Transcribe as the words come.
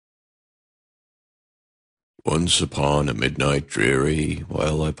Once upon a midnight dreary,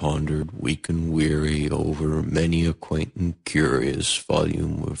 while I pondered weak and weary over many a quaint and curious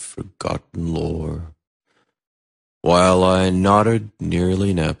volume of forgotten lore, while I nodded,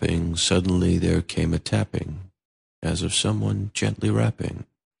 nearly napping, suddenly there came a tapping, as of someone gently rapping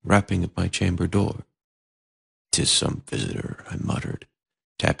at my chamber door. "'Tis some visitor," I muttered,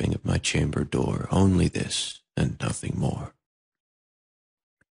 tapping at my chamber door, "only this, and nothing more."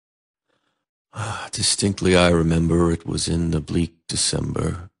 Distinctly I remember it was in the bleak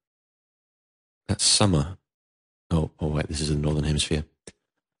December. That summer. Wait, this is in the Northern Hemisphere.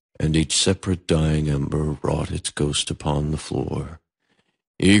 And each separate dying ember wrought its ghost upon the floor.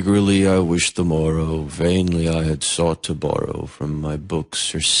 Eagerly I wished the morrow, vainly I had sought to borrow from my books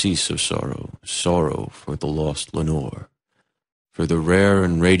surcease of sorrow, sorrow for the lost Lenore, for the rare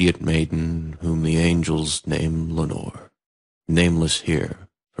and radiant maiden whom the angels name Lenore, nameless here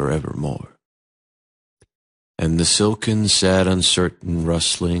forevermore. And the silken, sad, uncertain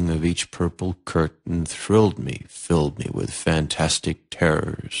rustling of each purple curtain thrilled me, filled me with fantastic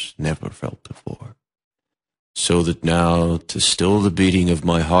terrors never felt before. So that now, to still the beating of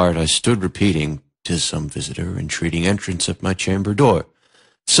my heart, I stood repeating, "'Tis some visitor entreating entrance at my chamber door.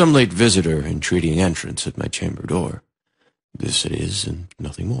 Some late visitor entreating entrance at my chamber door. This it is, and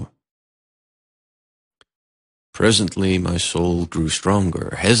nothing more." Presently my soul grew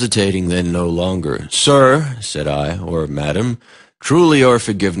stronger, hesitating then no longer. "Sir," said I, "or madam, truly your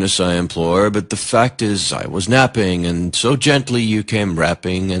forgiveness I implore, but the fact is I was napping, and so gently you came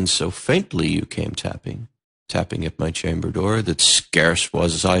rapping, and so faintly you came tapping at my chamber door, that scarce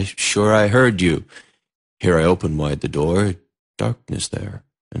was I sure I heard you. Here I opened wide the door, darkness there,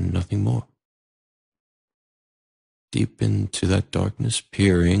 and nothing more." Deep into that darkness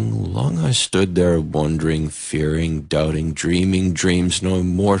peering, long I stood there wondering, fearing, doubting, dreaming dreams no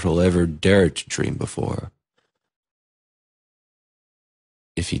mortal ever dared to dream before,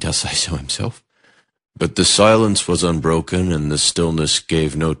 if he does say so himself. But the silence was unbroken, and the stillness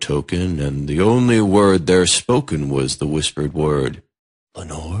gave no token, and the only word there spoken was the whispered word,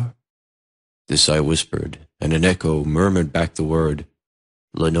 "Lenore?" This I whispered, and an echo murmured back the word,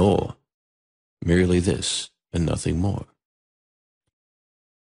 "Lenore." Merely this, and nothing more.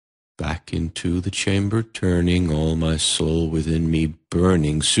 Back into the chamber turning, all my soul within me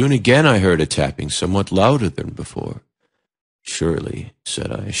burning, soon again I heard a tapping, somewhat louder than before. "Surely,"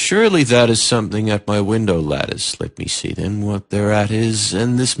 said I, "surely that is something at my window lattice. Let me see then what thereat is,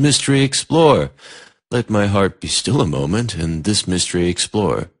 and this mystery explore. Let my heart be still a moment, and this mystery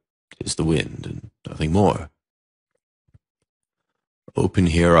explore. 'Tis the wind, and nothing more." Open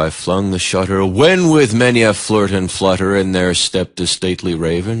here I flung the shutter, when with many a flirt and flutter in there stepped a stately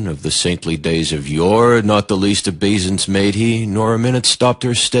raven of the saintly days of yore. Not the least obeisance made he, nor a minute stopped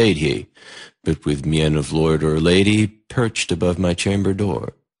or stayed he, but with mien of lord or lady perched above my chamber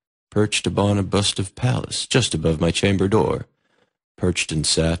door, perched upon a bust of Pallas just above my chamber door, perched and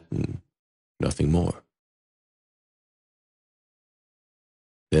sat, and nothing more.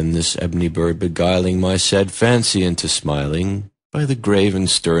 Then this ebony bird beguiling my sad fancy into smiling, by the grave and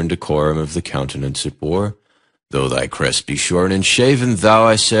stern decorum of the countenance it wore, "Though thy crest be shorn and shaven, thou,"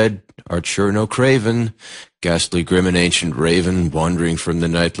 I said, "art sure no craven, ghastly grim and ancient raven, wandering from the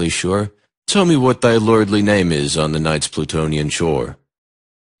nightly shore. Tell me what thy lordly name is on the night's Plutonian shore."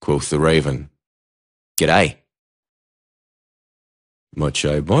 Quoth the raven, "G'day." Much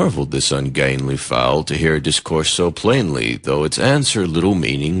I marvelled this ungainly fowl to hear discourse so plainly, though its answer little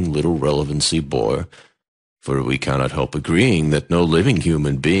meaning, little relevancy bore. For we cannot help agreeing that no living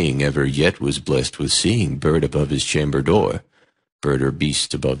human being ever yet was blessed with seeing bird above his chamber door, bird or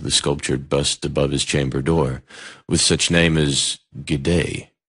beast above the sculptured bust above his chamber door, with such name as G'day.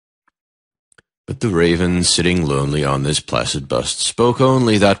 But the raven, sitting lonely on this placid bust, spoke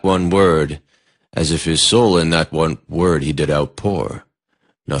only that one word, as if his soul in that one word he did outpour.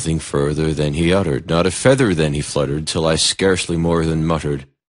 Nothing further than he uttered, not a feather than he fluttered, till I scarcely more than muttered,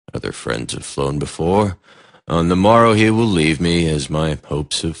 "Other friends have flown before. On the morrow he will leave me, as my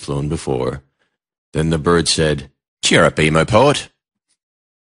hopes have flown before." Then the bird said, "Cheer up, my poet."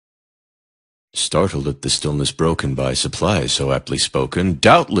 Startled at the stillness broken by supplies so aptly spoken,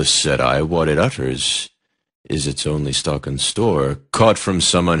 "Doubtless," said I, "what it utters is its only stock and store, caught from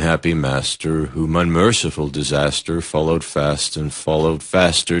some unhappy master, whom unmerciful disaster followed fast and followed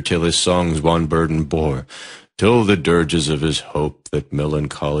faster, till his songs one burden bore, till the dirges of his hope that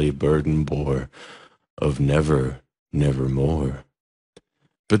melancholy burden bore, of never, nevermore."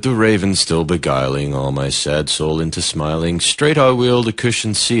 But the raven still beguiling all my sad soul into smiling, straight I wheeled a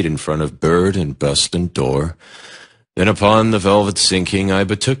cushioned seat in front of bird and bust and door. Then upon the velvet sinking, I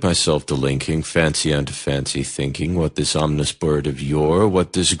betook myself to linking fancy unto fancy, thinking what this ominous bird of yore,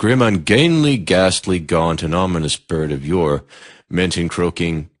 what this grim, ungainly, ghastly, gaunt, and ominous bird of yore meant in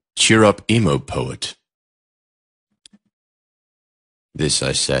croaking, "Cheer up, emo poet." This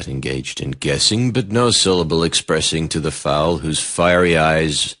I sat engaged in guessing, but no syllable expressing to the fowl whose fiery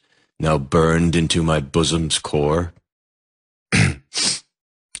eyes now burned into my bosom's core.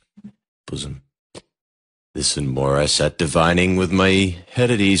 Bosom. This and more I sat divining, with my head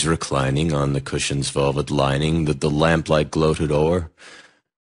at ease reclining on the cushion's velvet lining that the lamplight gloated o'er,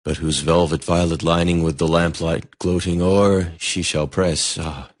 but whose velvet violet lining with the lamplight gloating o'er she shall press,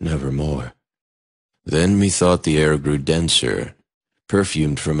 nevermore. Then methought the air grew denser,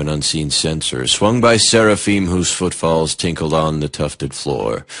 perfumed from an unseen censer, swung by seraphim whose footfalls tinkled on the tufted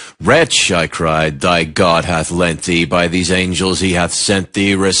floor. "Wretch," I cried, "thy God hath lent thee, by these angels he hath sent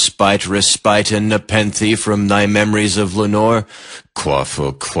thee, respite, respite, and nepenthe from thy memories of Lenore. Quaff,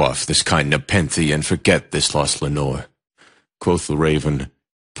 oh quaff, this kind nepenthe, and forget this lost Lenore." Quoth the raven,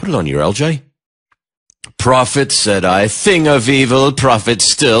 "Put it on your Algy." "Prophet," said I, "thing of evil, prophet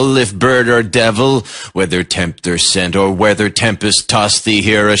still, if bird or devil, whether tempter sent, or whether tempest tossed thee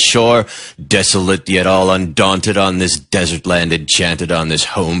here ashore, desolate yet all undaunted, on this desert land enchanted, on this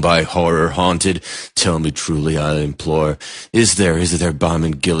home by horror haunted, tell me truly, I implore, is there balm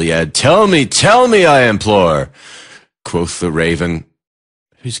in Gilead? Tell me, I implore." Quoth the raven,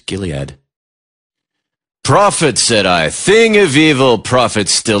 "Who's Gilead?" "Prophet," said I, "thing of evil, prophet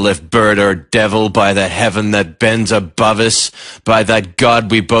still, if bird or devil, by that heaven that bends above us, by that God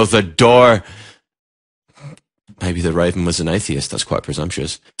we both adore." Maybe the raven was an atheist, that's quite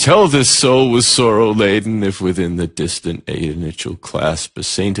presumptuous. "Tell this soul with sorrow laden, if within the distant Aidenn it shall clasp a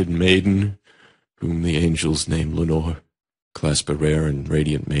sainted maiden, whom the angels name Lenore. Clasp a rare and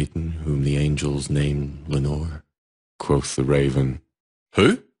radiant maiden, whom the angels name Lenore." Quoth the raven,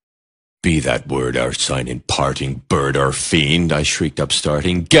 "Who? Be that word our sign in parting, bird or fiend," I shrieked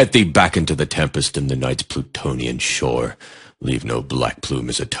upstarting, "get thee back into the tempest and the night's Plutonian shore. Leave no black plume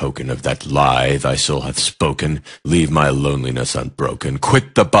as a token of that lie thy soul hath spoken. Leave my loneliness unbroken.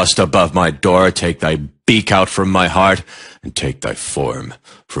 Quit the bust above my door. Take thy beak out from my heart, and take thy form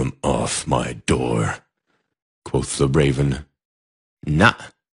from off my door." Quoth the raven, "Nah."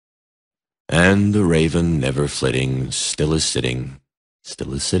 And the raven, never flitting, still is sitting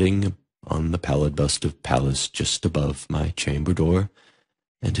on the pallid bust of Pallas just above my chamber door,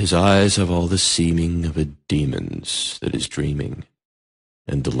 and his eyes have all the seeming of a demon's that is dreaming,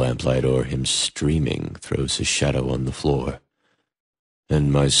 and the lamplight o'er him streaming throws his shadow on the floor,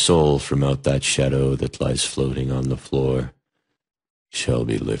 and my soul from out that shadow that lies floating on the floor shall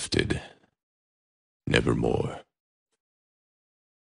be lifted nevermore.